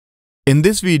In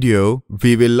this video,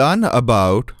 we will learn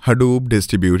about Hadoop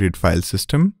Distributed File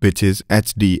System, which is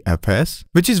HDFS,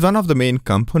 which is one of the main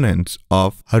components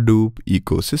of Hadoop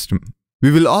ecosystem.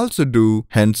 We will also do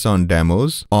hands-on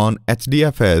demos on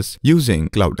HDFS using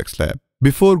CloudxLab.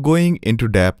 Before going into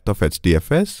depth of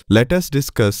HDFS, let us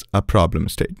discuss a problem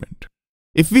statement.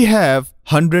 If we have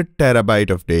 100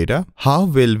 terabyte of data, how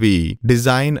will we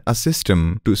design a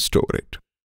system to store it?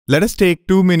 Let us take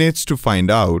 2 minutes to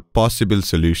find out possible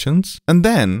solutions and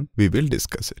then we will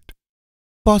discuss it.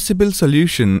 Possible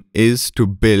solution is to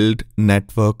build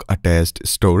network attached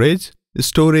storage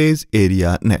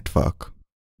area network,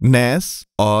 NAS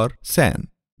or SAN.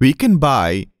 We can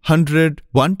buy 100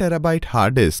 1 terabyte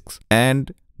hard disks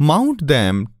and mount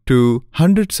them to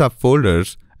 100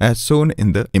 subfolders as shown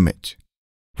in the image.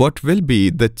 What will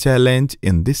be the challenge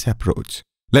in this approach?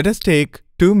 Let us take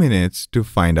 2 minutes to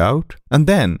find out and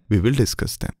then we will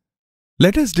discuss them.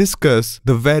 Let us discuss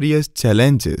the various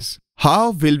challenges. How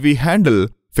will we handle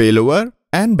failover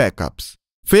and backups?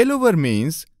 Failover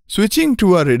means switching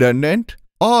to a redundant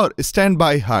or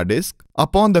standby hard disk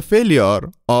upon the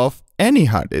failure of any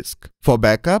hard disk. For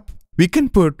backup, we can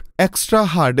put extra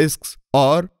hard disks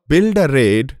or build a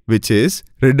RAID, which is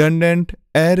redundant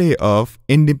array of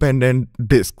independent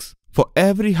disks for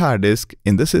every hard disk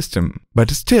in the system. But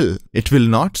still, it will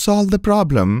not solve the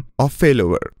problem of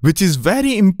failover, which is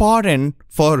very important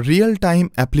for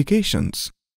real-time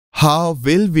applications. How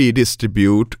will we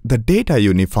distribute the data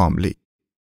uniformly?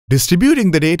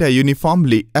 Distributing the data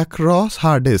uniformly across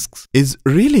hard disks is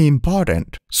really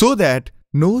important so that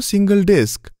no single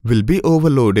disk will be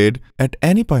overloaded at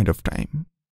any point of time.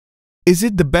 Is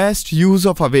it the best use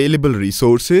of available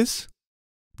resources?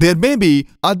 There may be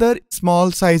other small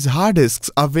size hard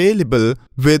disks available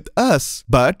with us,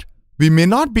 but we may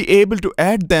not be able to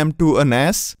add them to a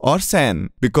NAS or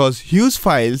SAN because huge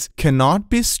files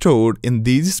cannot be stored in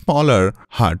these smaller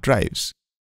hard drives.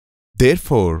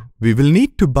 Therefore, we will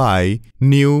need to buy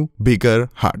new, bigger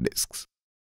hard disks.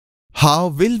 How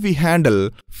will we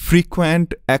handle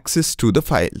frequent access to the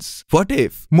files? What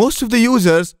if most of the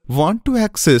users want to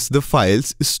access the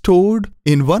files stored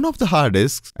in one of the hard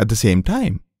disks at the same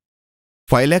time?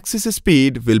 File access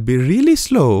speed will be really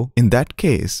slow in that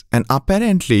case, and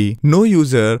apparently no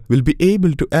user will be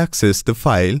able to access the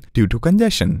file due to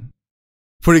congestion.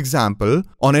 For example,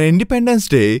 on an Independence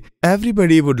Day,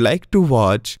 everybody would like to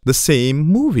watch the same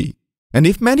movie. And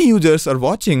if many users are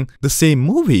watching the same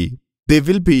movie, they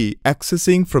will be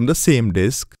accessing from the same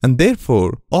disk and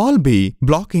therefore all be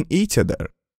blocking each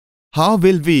other. How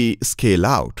will we scale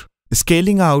out?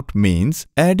 Scaling out means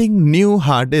adding new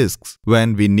hard disks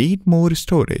when we need more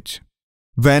storage.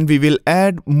 When we will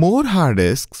add more hard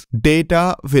disks,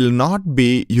 data will not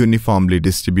be uniformly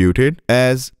distributed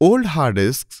as old hard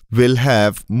disks will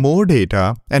have more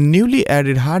data and newly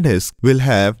added hard disks will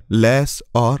have less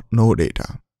or no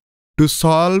data. To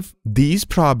solve these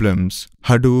problems,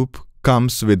 Hadoop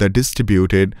comes with a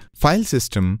distributed file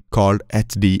system called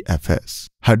HDFS,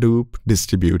 Hadoop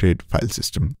Distributed File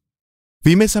System.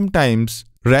 We may sometimes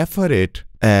refer it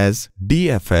as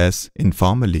DFS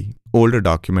informally, older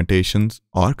documentations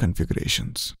or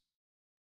configurations.